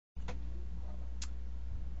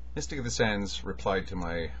Mystic of the Sands replied to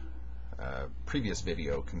my previous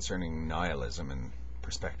video concerning nihilism and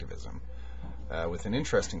perspectivism with an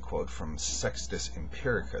interesting quote from Sextus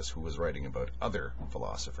Empiricus, who was writing about other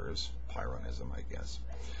philosophers, Pyrrhonism, I guess.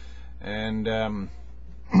 And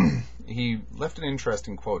he left an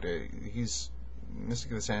interesting quote.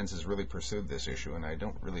 Mystic of the Sands has really pursued this issue, and I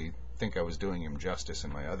don't really think I was doing him justice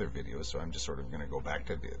in my other videos, so I'm just sort of going to go back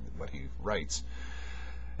to what he writes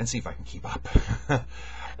and see if I can keep up.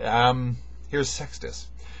 Here's Sextus.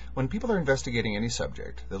 When people are investigating any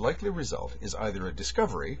subject, the likely result is either a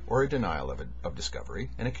discovery or a denial of discovery,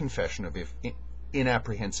 and a confession of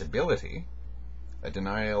inapprehensibility. A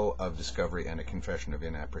denial of discovery and a confession of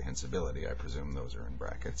inapprehensibility. I presume those are in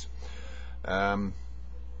brackets.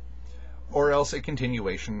 Or else a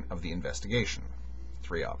continuation of the investigation.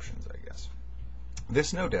 Three options, I guess.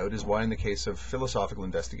 This, no doubt, is why in the case of philosophical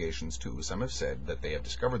investigations, too, some have said that they have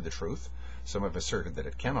discovered the truth, some have asserted that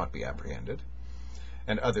it cannot be apprehended,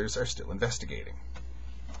 and others are still investigating.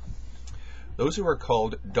 Those who are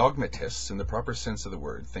called dogmatists in the proper sense of the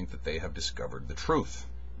word think that they have discovered the truth.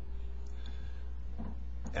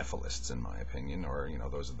 Ethelists, in my opinion, or,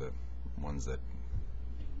 those are the ones that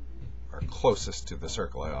are closest to the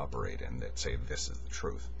circle I operate in, that say this is the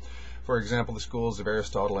truth. For example, the schools of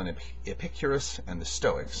Aristotle and Epicurus and the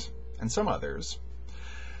Stoics, and some others.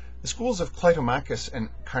 The schools of Clytomachus and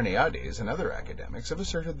Carneades and other academics have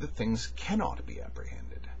asserted that things cannot be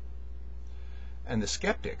apprehended. And the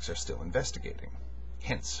skeptics are still investigating.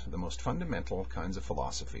 Hence, the most fundamental kinds of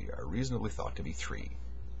philosophy are reasonably thought to be three: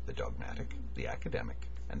 the dogmatic, the academic,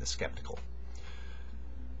 and the skeptical.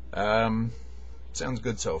 Sounds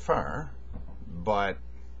good so far, but,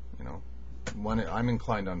 I'm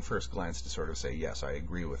inclined on first glance to sort of say, yes, I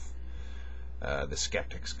agree with the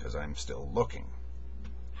skeptics because I'm still looking.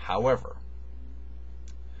 However,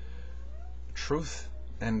 truth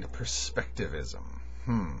and perspectivism.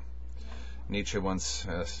 Nietzsche once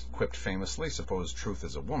quipped famously, suppose truth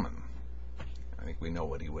is a woman. I think we know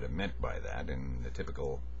what he would have meant by that in the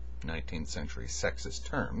typical 19th century sexist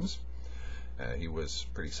terms. He was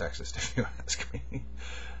pretty sexist, if you ask me.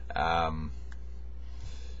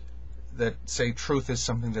 That say truth is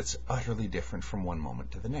something that's utterly different from one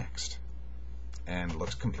moment to the next, and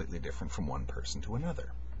looks completely different from one person to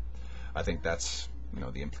another. I think that's,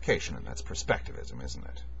 the implication, and that's perspectivism, isn't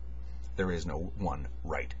it? There is no one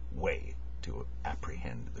right way to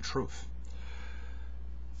apprehend the truth.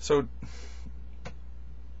 So,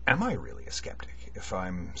 am I really a skeptic if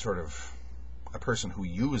I'm sort of a person who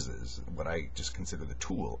uses what I just consider the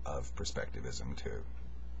tool of perspectivism to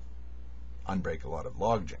unbreak a lot of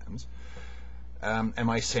log jams? Am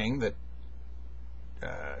I saying that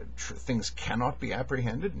things cannot be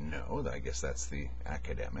apprehended? No, I guess that's the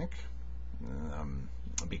academic.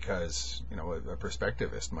 Because, a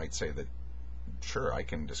perspectivist might say that, sure, I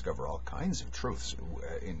can discover all kinds of truths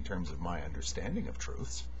in terms of my understanding of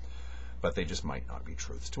truths, but they just might not be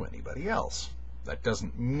truths to anybody else. That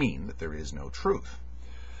doesn't mean that there is no truth.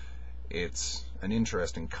 It's an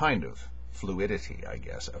interesting kind of fluidity, I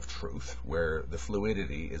guess, of truth, where the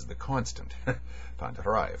fluidity is the constant.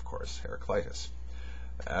 Pantarai, of course, Heraclitus.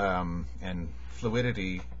 And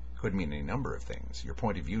fluidity could mean any number of things. Your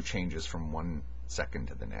point of view changes from one second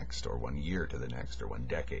to the next, or 1 year to the next, or 1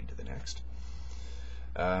 decade to the next.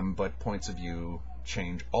 But points of view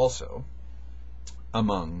change also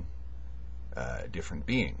among different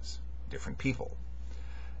beings, different people.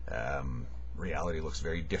 Reality looks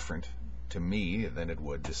very different to me than it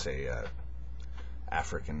would to, say, an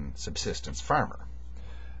African subsistence farmer.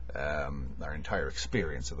 Our entire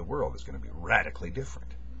experience of the world is going to be radically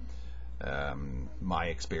different. My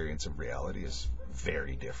experience of reality is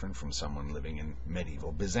very different from someone living in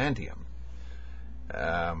medieval Byzantium.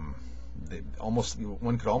 One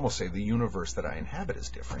could almost say the universe that I inhabit is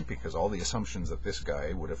different, because all the assumptions that this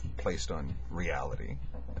guy would have placed on reality,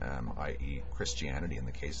 i.e. Christianity in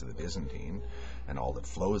the case of the Byzantine, and all that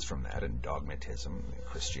flows from that, and dogmatism,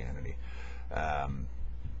 Christianity,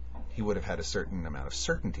 he would have had a certain amount of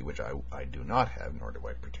certainty, which I do not have, nor do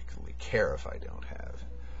I particularly care if I don't have.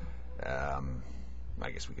 I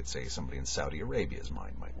guess we could say somebody in Saudi Arabia's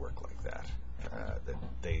mind might work like that, that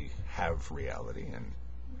they have reality, and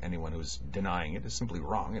anyone who's denying it is simply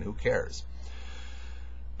wrong, and who cares?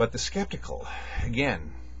 But the skeptical,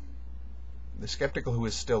 again, the skeptical who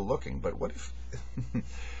is still looking, but what if,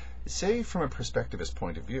 say from a perspectivist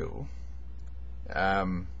point of view,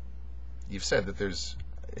 you've said that there's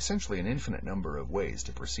essentially an infinite number of ways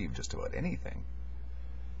to perceive just about anything.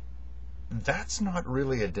 That's not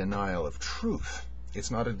really a denial of truth. It's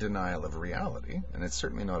not a denial of reality, and it's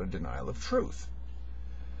certainly not a denial of truth.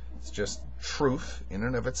 It's just truth in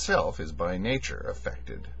and of itself is by nature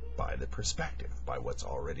affected by the perspective, by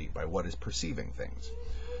what is perceiving things.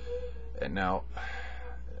 And now,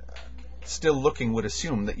 still looking would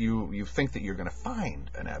assume that you think that you're going to find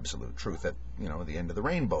an absolute truth at the end of the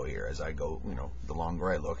rainbow here. As I go, the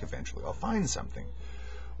longer I look, eventually I'll find something.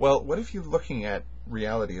 Well, what if you're looking at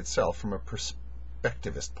reality itself from a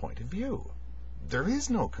perspectivist point of view? There is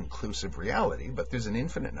no conclusive reality, but there's an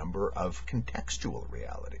infinite number of contextual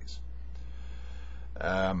realities.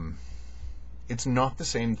 It's not the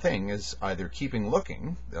same thing as either keeping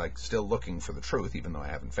looking, like still looking for the truth, even though I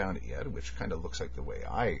haven't found it yet, which kind of looks like the way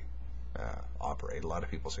I operate. A lot of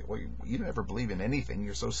people say, well, you never believe in anything.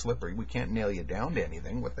 You're so slippery. We can't nail you down to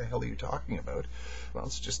anything. What the hell are you talking about? Well,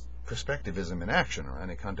 it's just perspectivism in action, or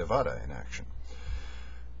anikantavada in action.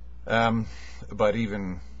 But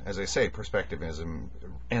even, as I say, perspectivism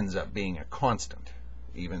ends up being a constant,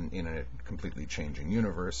 even in a completely changing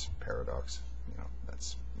universe. Paradox,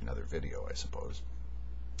 that's another video, I suppose.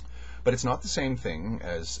 But it's not the same thing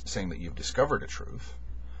as saying that you've discovered a truth,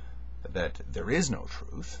 that there is no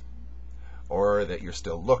truth, or that you're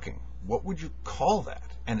still looking. What would you call that?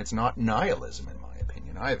 And it's not nihilism, in my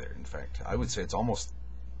opinion, either. In fact, I would say it's almost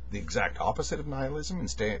the exact opposite of nihilism.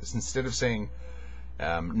 Instead of saying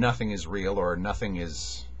nothing is real or nothing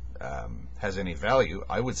has any value,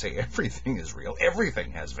 I would say everything is real.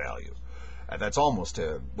 Everything has value. That's almost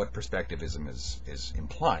what perspectivism is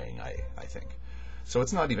implying, I think. So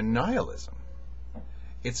it's not even nihilism.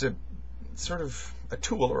 It's a sort of a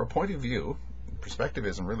tool or a point of view.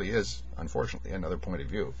 Perspectivism really is, unfortunately, another point of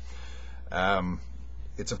view.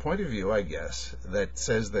 It's a point of view, I guess, that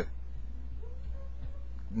says that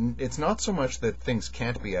it's not so much that things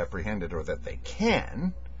can't be apprehended or that they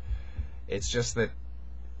can. It's just that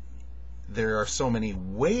there are so many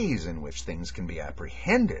ways in which things can be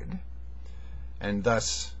apprehended, and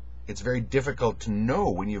thus it's very difficult to know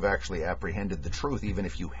when you've actually apprehended the truth, even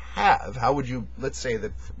if you have. How would you, let's say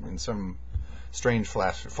that in some strange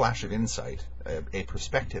flash of insight, a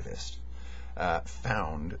perspectivist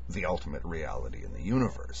found the ultimate reality in the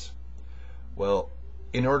universe. Well,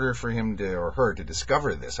 in order for him or her to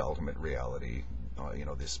discover this ultimate reality,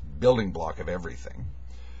 this building block of everything,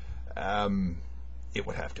 it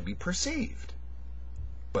would have to be perceived.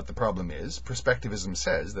 But the problem is, perspectivism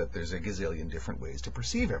says that there's a gazillion different ways to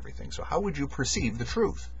perceive everything. So how would you perceive the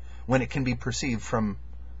truth when it can be perceived from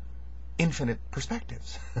infinite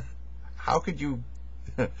perspectives? How could you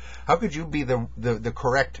be the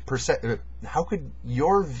correct how could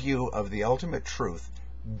your view of the ultimate truth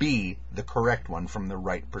be the correct one from the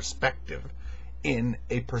right perspective in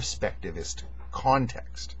a perspectivist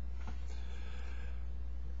context?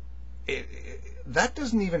 That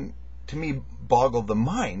doesn't even, to me, boggle the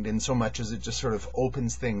mind in so much as it just sort of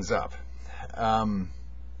opens things up.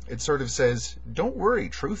 It sort of says, don't worry,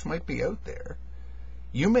 truth might be out there.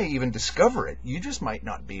 You may even discover it. You just might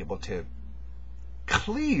not be able to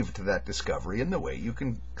cleave to that discovery in the way you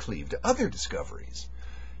can cleave to other discoveries.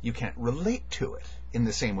 You can't relate to it in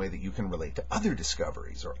the same way that you can relate to other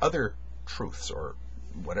discoveries or other truths or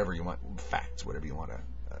whatever you want, facts, whatever you want to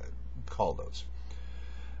call those.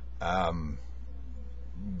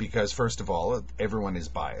 Because first of all, everyone is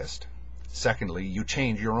biased. Secondly, you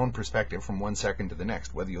change your own perspective from one second to the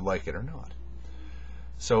next, whether you like it or not.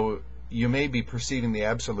 So you may be perceiving the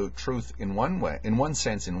absolute truth in one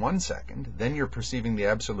sense in 1 second, then you're perceiving the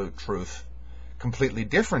absolute truth completely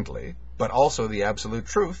differently, but also the absolute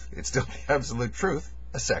truth, it's still the absolute truth,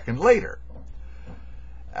 a second later.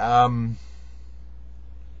 Again,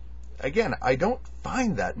 I don't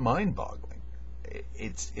find that mind-boggling.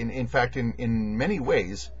 It's in fact, in many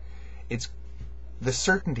ways, it's the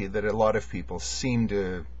certainty that a lot of people seem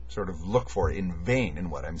to sort of look for in vain in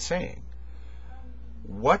what I'm saying.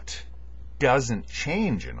 What doesn't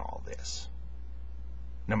change in all this?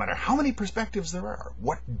 No matter how many perspectives there are,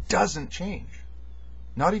 what doesn't change?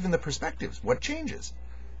 Not even the perspectives. What changes?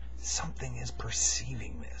 Something is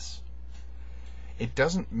perceiving this. It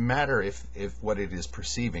doesn't matter if what it is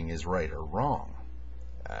perceiving is right or wrong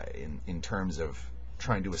in terms of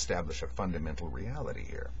trying to establish a fundamental reality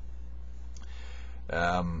here.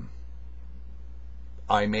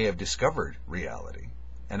 I may have discovered reality,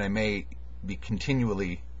 and I may be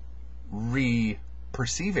continually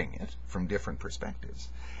re-perceiving it from different perspectives,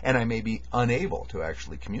 and I may be unable to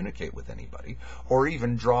actually communicate with anybody or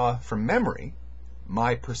even draw from memory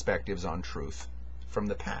my perspectives on truth from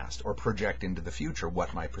the past or project into the future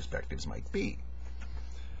what my perspectives might be.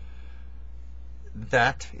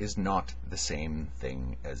 That is not the same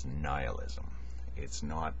thing as nihilism. It's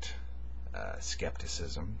not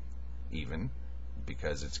skepticism even.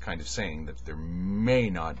 because it's kind of saying that there may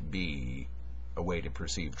not be a way to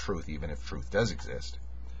perceive truth, even if truth does exist.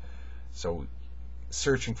 So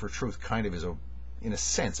searching for truth kind of is, in a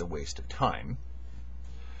sense, a waste of time.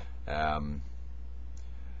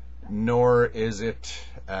 Nor is it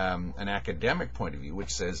an academic point of view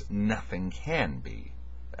which says nothing can be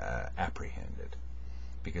apprehended,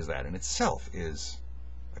 because that in itself is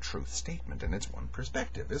a truth statement, and it's one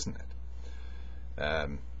perspective, isn't it?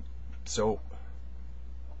 So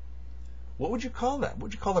what would you call that? What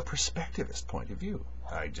would you call a perspectivist point of view?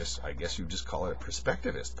 I guess you just call it a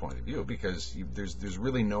perspectivist point of view, because there's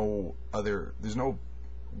really no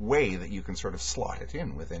way that you can sort of slot it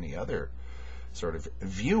in with any other sort of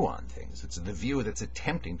view on things. It's the view that's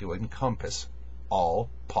attempting to encompass all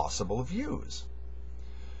possible views.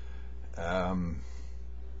 And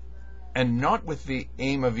not with the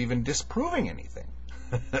aim of even disproving anything.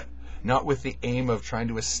 Not with the aim of trying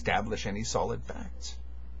to establish any solid facts.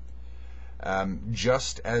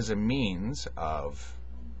 Just as a means of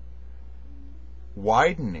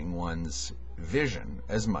widening one's vision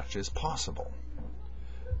as much as possible.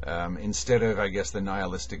 Instead of, I guess, the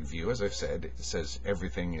nihilistic view, as I've said, it says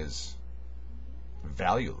everything is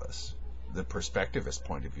valueless. The perspectivist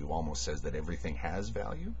point of view almost says that everything has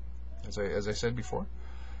value, as I said before.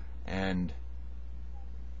 And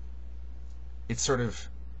it's sort of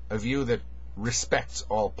a view that respects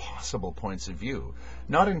all possible points of view,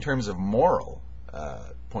 not in terms of moral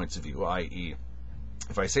points of view, i.e.,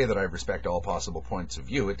 if I say that I respect all possible points of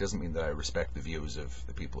view, it doesn't mean that I respect the views of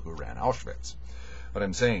the people who ran Auschwitz. What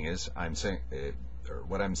I'm saying is,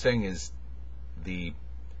 the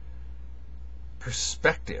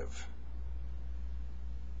perspective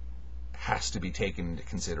has to be taken into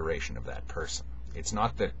consideration of that person. It's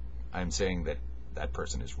not that I'm saying that that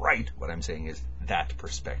person is right. What I'm saying is that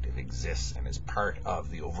perspective exists and is part of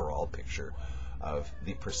the overall picture of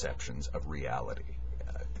the perceptions of reality.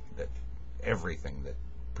 That everything that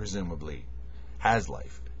presumably has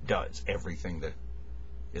life does. Everything that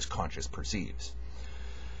is conscious perceives.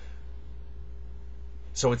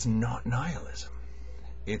 So it's not nihilism.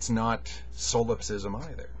 It's not solipsism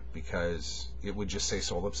either, because it would just say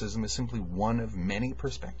solipsism is simply one of many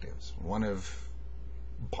perspectives, one of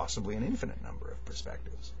possibly an infinite number of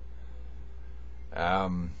perspectives.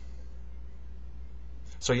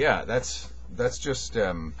 So yeah, that's just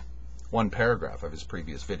one paragraph of his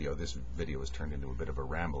previous video. This video has turned into a bit of a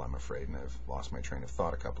ramble, I'm afraid, and I've lost my train of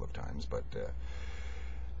thought a couple of times. But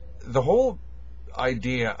the whole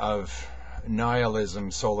idea of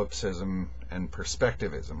nihilism, solipsism, and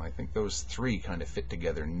perspectivism, I think those three kind of fit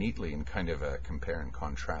together neatly in kind of a compare and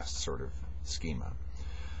contrast sort of schema.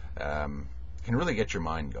 Can really get your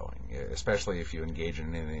mind going, especially if you engage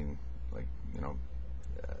in anything like,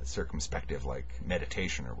 circumspective, like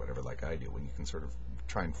meditation or whatever, like I do, when you can sort of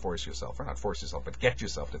try and force yourself, or not force yourself, but get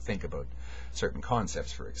yourself to think about certain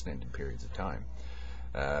concepts for extended periods of time.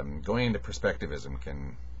 Going into perspectivism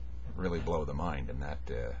can really blow the mind in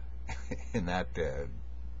that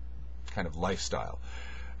kind of lifestyle.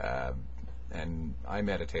 And I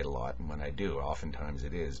meditate a lot, and when I do, oftentimes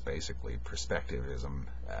it is basically perspectivism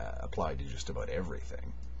applied to just about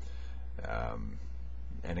everything.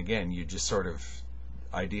 And again, you just sort of,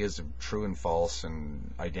 ideas of true and false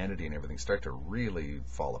and identity and everything start to really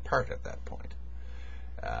fall apart at that point.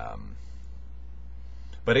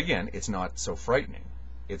 But again, it's not so frightening.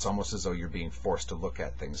 It's almost as though you're being forced to look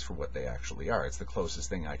at things for what they actually are. It's the closest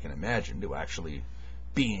thing I can imagine to actually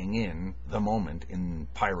being in the moment in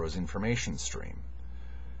Pyro's information stream,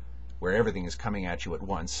 where everything is coming at you at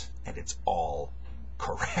once and it's all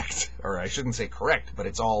correct. Or I shouldn't say correct, but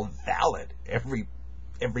it's all valid.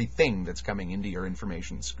 Everything that's coming into your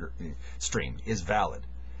information stream is valid,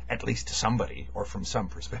 at least to somebody or from some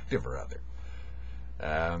perspective or other.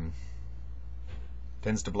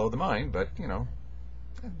 Tends to blow the mind, but,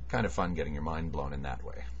 kind of fun getting your mind blown in that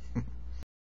way.